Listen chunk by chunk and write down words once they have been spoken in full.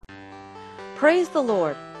Praise the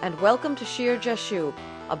Lord, and welcome to Shir Jashub,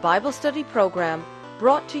 a Bible study program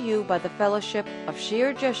brought to you by the Fellowship of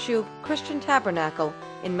Shir Jashub Christian Tabernacle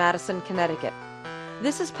in Madison, Connecticut.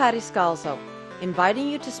 This is Patty Scalzo, inviting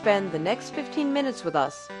you to spend the next 15 minutes with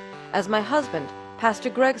us as my husband,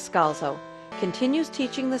 Pastor Greg Scalzo, continues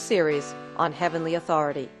teaching the series on heavenly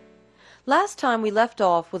authority. Last time we left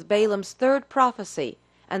off with Balaam's third prophecy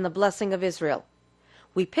and the blessing of Israel.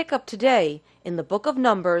 We pick up today in the book of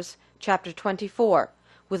Numbers, chapter 24,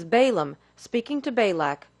 with Balaam speaking to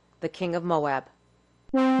Balak, the king of Moab.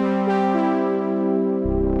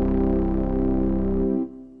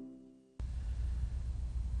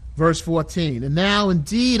 Verse 14, and now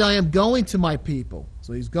indeed I am going to my people.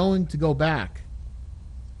 So he's going to go back.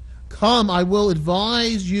 Come, I will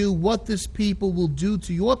advise you what this people will do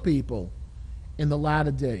to your people in the latter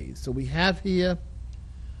days. So we have here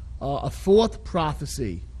a fourth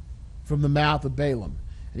prophecy from the mouth of Balaam.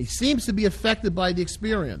 And he seems to be affected by the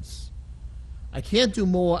experience. I can't do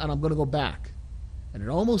more, and I'm going to go back. And it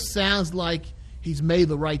almost sounds like he's made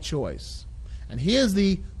the right choice. And here's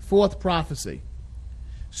the fourth prophecy.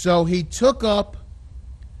 So he took up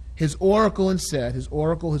his oracle and said, his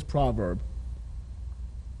oracle, his proverb,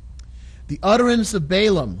 the utterance of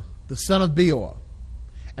Balaam, the son of Beor,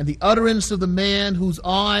 and the utterance of the man whose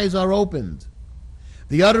eyes are opened,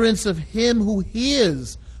 the utterance of him who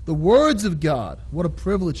hears the words of God. What a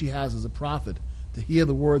privilege he has as a prophet to hear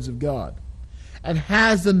the words of God. And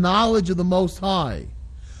has the knowledge of the Most High,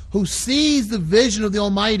 who sees the vision of the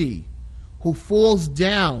Almighty, who falls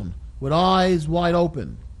down with eyes wide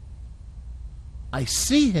open. I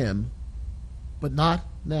see him, but not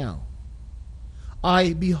now.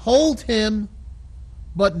 I behold him,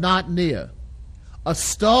 but not near. A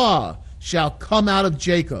star shall come out of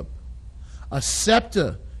Jacob. A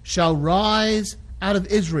scepter shall rise out of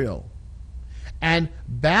Israel, and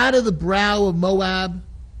batter the brow of Moab,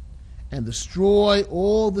 and destroy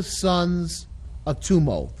all the sons of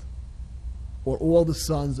Tumult, or all the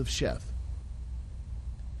sons of Sheth.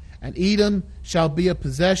 And Edom shall be a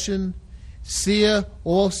possession, Seir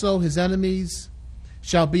also his enemies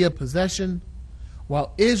shall be a possession,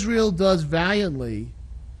 while Israel does valiantly.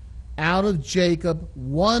 Out of Jacob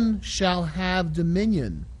one shall have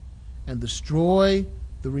dominion, and destroy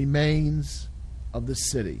the remains of the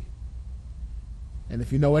city. And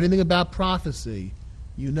if you know anything about prophecy,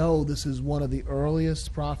 you know this is one of the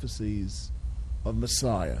earliest prophecies of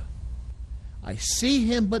Messiah. I see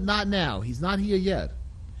him, but not now. He's not here yet.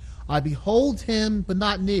 I behold him, but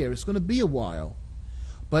not near. It's going to be a while.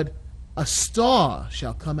 But a star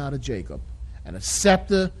shall come out of Jacob, and a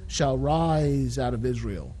scepter shall rise out of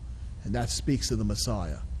Israel. And that speaks of the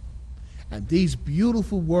Messiah. And these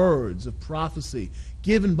beautiful words of prophecy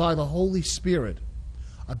given by the Holy Spirit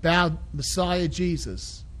about Messiah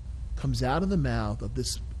Jesus comes out of the mouth of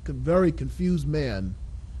this very confused man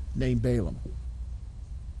named Balaam.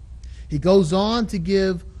 He goes on to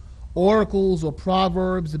give oracles or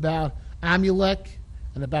proverbs about Amalek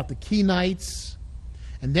and about the Kenites.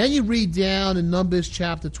 And then you read down in Numbers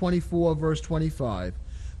chapter 24, verse 25.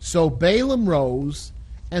 So Balaam rose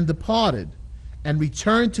and departed and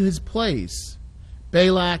returned to his place.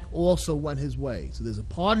 Balak also went his way. So there's a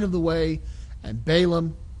parting of the way, and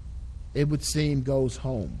Balaam, it would seem, goes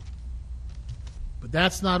home. But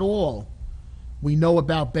that's not all we know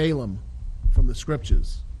about Balaam from the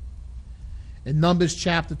scriptures. In Numbers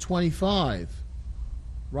chapter 25,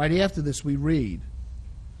 right after this we read,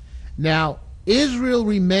 now Israel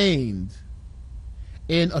remained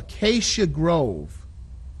in Acacia Grove,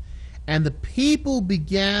 and the people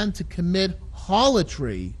began to commit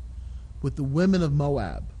harlotry with the women of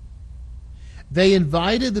Moab. They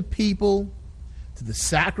invited the people to the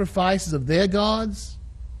sacrifices of their gods,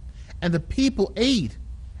 and the people ate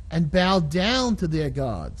and bowed down to their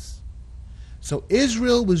gods. So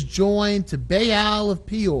Israel was joined to Baal of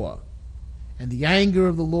Peor, and the anger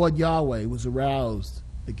of the Lord Yahweh was aroused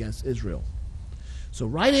against Israel. So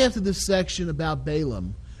right after this section about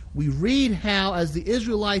Balaam, we read how, as the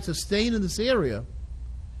Israelites are staying in this area,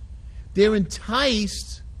 they're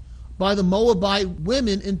enticed by the Moabite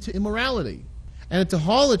women into immorality and into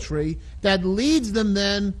harlotry that leads them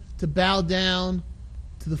then to bow down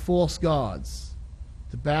to the false gods,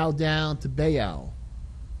 to bow down to Baal,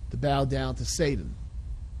 to bow down to Satan.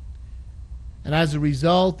 And as a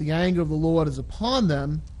result, the anger of the Lord is upon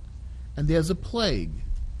them, and there's a plague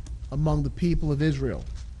among the people of Israel.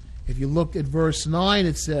 If you look at verse 9,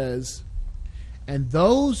 it says, and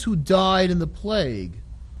those who died in the plague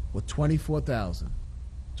were 24,000.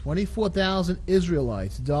 24,000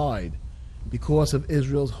 Israelites died because of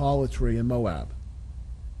Israel's harlotry in Moab.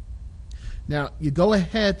 Now, you go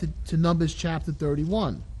ahead to Numbers chapter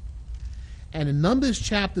 31. And in Numbers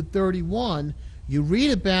chapter 31, you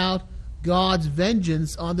read about God's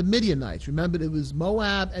vengeance on the Midianites. Remember, it was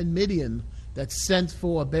Moab and Midian that sent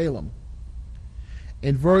for Balaam.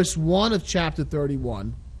 In verse 1 of chapter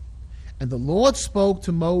 31, and the Lord spoke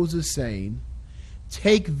to Moses, saying,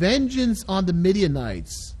 take vengeance on the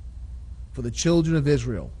Midianites for the children of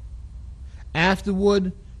Israel.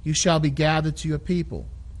 Afterward you shall be gathered to your people.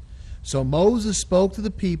 So Moses spoke to the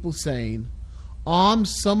people, saying, arm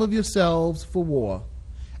some of yourselves for war,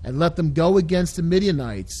 and let them go against the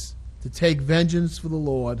Midianites to take vengeance for the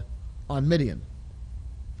Lord on Midian.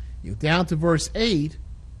 You go down to verse 8,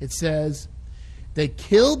 it says, they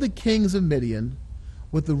killed the kings of Midian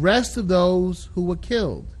with the rest of those who were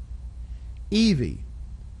killed, Evi,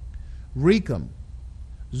 Rechem,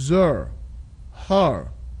 Zur, Hur,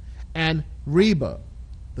 and Reba,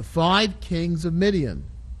 the 5 kings of Midian.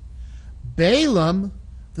 Balaam,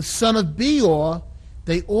 the son of Beor,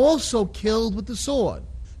 they also killed with the sword.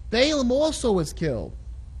 Balaam also was killed.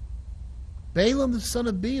 Balaam, the son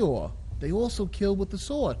of Beor, they also killed with the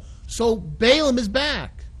sword. So Balaam is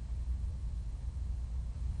back.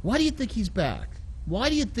 Why do you think he's back? Why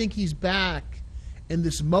do you think he's back in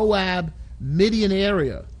this Moab, Midian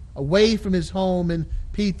area, away from his home in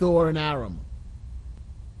Pethor and Aram?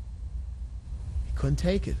 He couldn't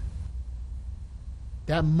take it.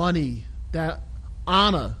 That money, that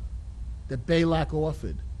honor that Balak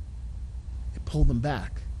offered, it pulled him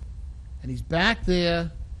back. And he's back there,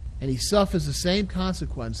 and he suffers the same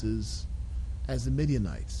consequences as the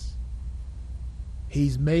Midianites.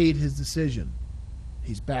 He's made his decision.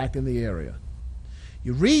 He's back in the area.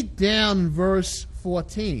 You read down in verse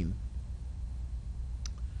 14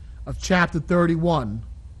 of chapter 31.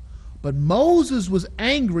 But Moses was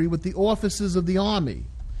angry with the officers of the army,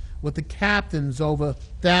 with the captains over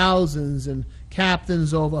thousands and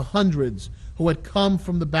captains over hundreds who had come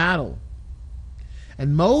from the battle.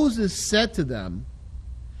 And Moses said to them,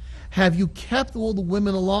 have you kept all the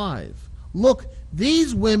women alive? Look,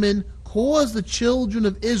 these women caused the children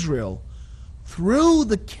of Israel through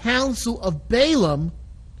the counsel of Balaam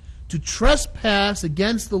to trespass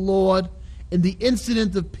against the Lord in the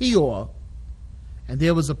incident of Peor, and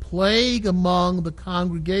there was a plague among the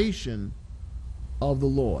congregation of the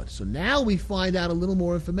Lord. So now we find out a little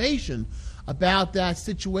more information about that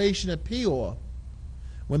situation at Peor,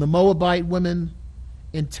 when the Moabite women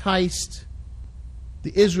enticed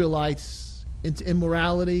the Israelites into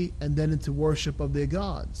immorality and then into worship of their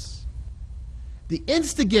gods. The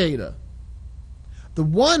instigator, the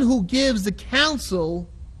one who gives the counsel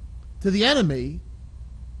to the enemy,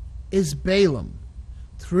 is Balaam,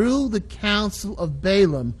 through the counsel of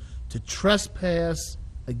Balaam to trespass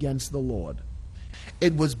against the Lord.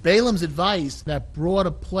 It was Balaam's advice that brought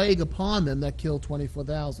a plague upon them that killed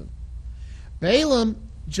 24,000. Balaam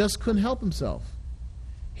just couldn't help himself.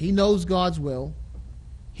 He knows God's will.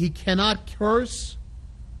 He cannot curse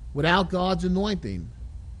without God's anointing.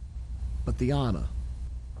 But the honor,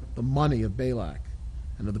 the money of Balak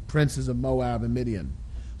and of the princes of Moab and Midian.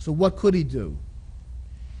 So what could he do?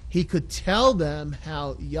 He could tell them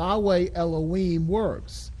how Yahweh Elohim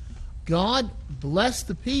works. God blessed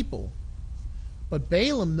the people, but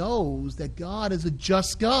Balaam knows that God is a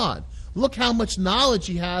just God. Look how much knowledge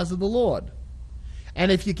he has of the Lord.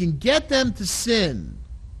 And if you can get them to sin,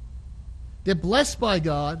 they're blessed by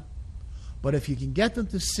God, but if you can get them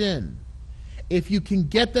to sin, if you can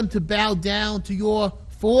get them to bow down to your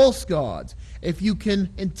false gods, if you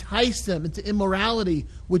can entice them into immorality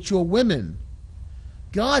with your women,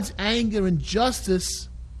 God's anger and justice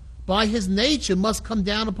by his nature must come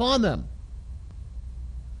down upon them.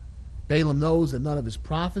 Balaam knows that none of his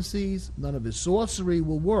prophecies, none of his sorcery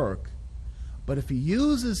will work, but if he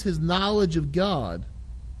uses his knowledge of God,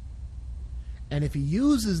 and if he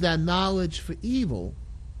uses that knowledge for evil,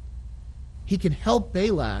 he can help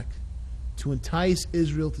Balak to entice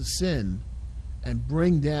Israel to sin and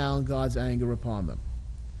bring down God's anger upon them.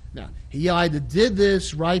 Now, he either did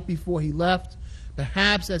this right before he left,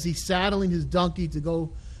 perhaps as he's saddling his donkey to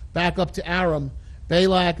go back up to Aram,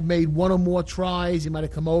 Balak made one or more tries. He might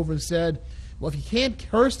have come over and said, well, if you can't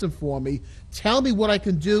curse them for me, tell me what I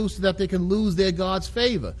can do so that they can lose their God's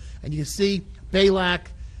favor. And you can see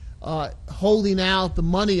Balak holding out the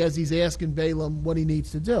money as he's asking Balaam what he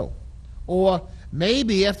needs to do. Or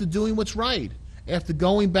maybe after doing what's right, after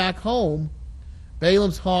going back home,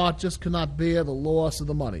 Balaam's heart just could not bear the loss of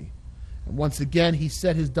the money. And once again, he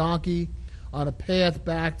set his donkey on a path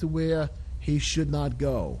back to where he should not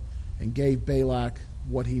go and gave Balak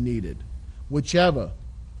what he needed. Whichever,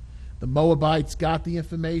 the Moabites got the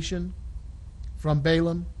information from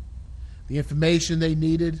Balaam. the information they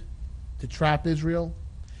needed to trap Israel.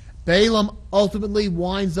 Balaam ultimately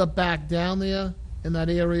winds up back down there in that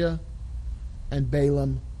area, and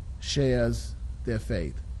Balaam shares their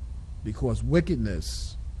faith because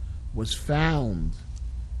wickedness was found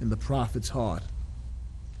in the prophet's heart.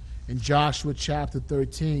 In Joshua chapter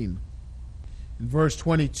 13, in verse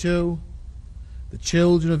 22, the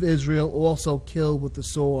children of Israel also killed with the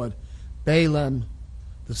sword Balaam,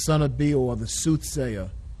 the son of Beor, the soothsayer,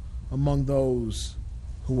 among those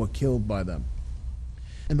who were killed by them.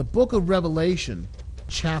 In the book of Revelation,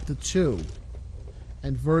 chapter 2,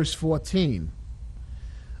 and verse 14,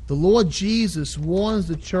 the Lord Jesus warns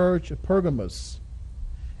the church of Pergamos,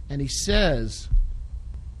 and he says,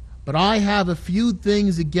 "But I have a few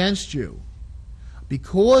things against you,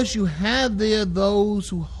 because you have there those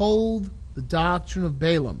who hold the doctrine of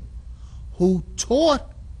Balaam, who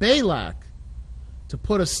taught Balak to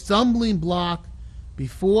put a stumbling block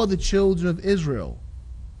before the children of Israel,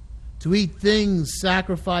 to eat things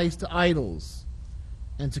sacrificed to idols,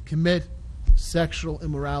 and to commit sexual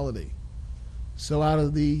immorality." So out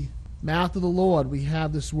of the mouth of the Lord we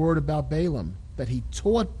have this word about Balaam, that he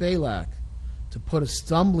taught Balak to put a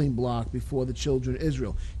stumbling block before the children of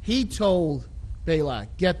Israel. He told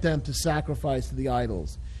Balak, get them to sacrifice to the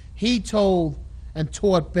idols. He told and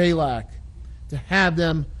taught Balak to have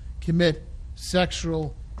them commit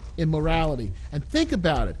sexual immorality. And think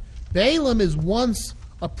about it. Balaam is once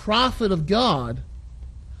a prophet of God,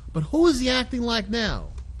 but who is he acting like now?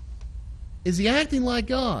 Is he acting like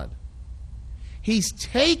God? He's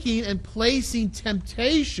taking and placing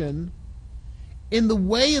temptation in the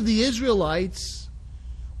way of the Israelites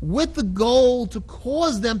with the goal to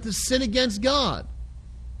cause them to sin against God.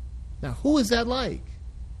 Now, who is that like?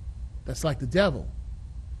 That's like the devil.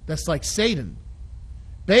 That's like Satan.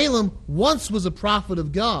 Balaam once was a prophet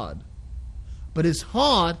of God, but in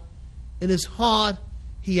his heart,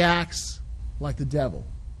 he acts like the devil.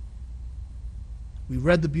 We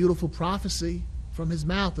read the beautiful prophecy from his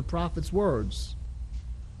mouth, the prophet's words.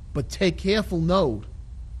 But take careful note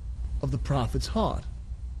of the prophet's heart.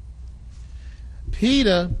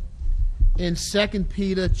 Peter, in 2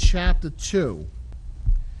 Peter chapter 2,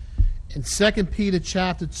 in 2 Peter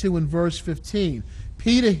chapter 2 and verse 15,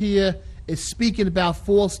 Peter here is speaking about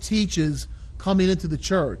false teachers coming into the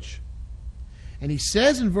church. And he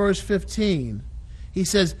says in verse 15, he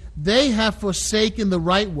says, "They have forsaken the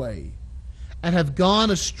right way and have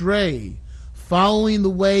gone astray, following the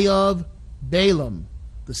way of Balaam,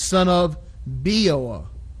 the son of Beor,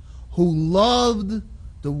 who loved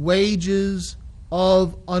the wages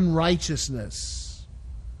of unrighteousness."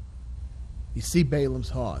 You see Balaam's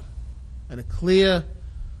heart. And a clear,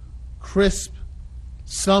 crisp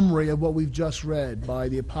summary of what we've just read by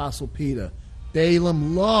the Apostle Peter.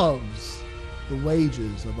 Balaam loves the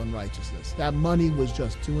wages of unrighteousness. That money was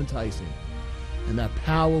just too enticing. And that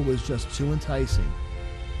power was just too enticing.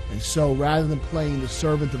 And so rather than playing the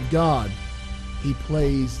servant of God, he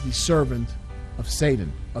plays the servant of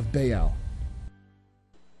Satan, of Baal.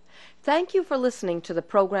 Thank you for listening to the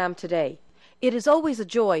program today. It is always a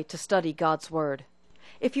joy to study God's Word.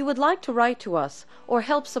 If you would like to write to us or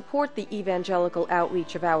help support the evangelical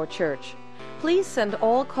outreach of our church, please send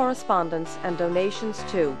all correspondence and donations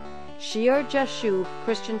to Shear Jashub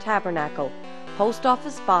Christian Tabernacle, Post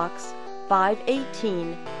Office Box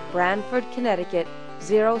 518, Branford, Connecticut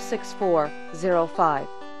 06405.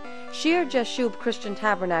 Shear Jashub Christian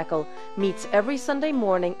Tabernacle meets every Sunday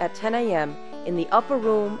morning at 10 a.m. in the upper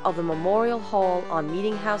room of the Memorial Hall on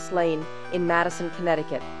Meeting House Lane in Madison,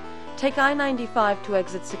 Connecticut. Take I-95 to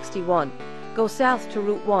exit 61. Go south to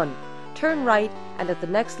Route 1. Turn right, and at the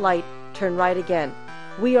next light, turn right again.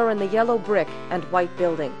 We are in the yellow brick and white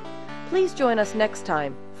building. Please join us next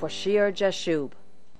time for Shear Jashub.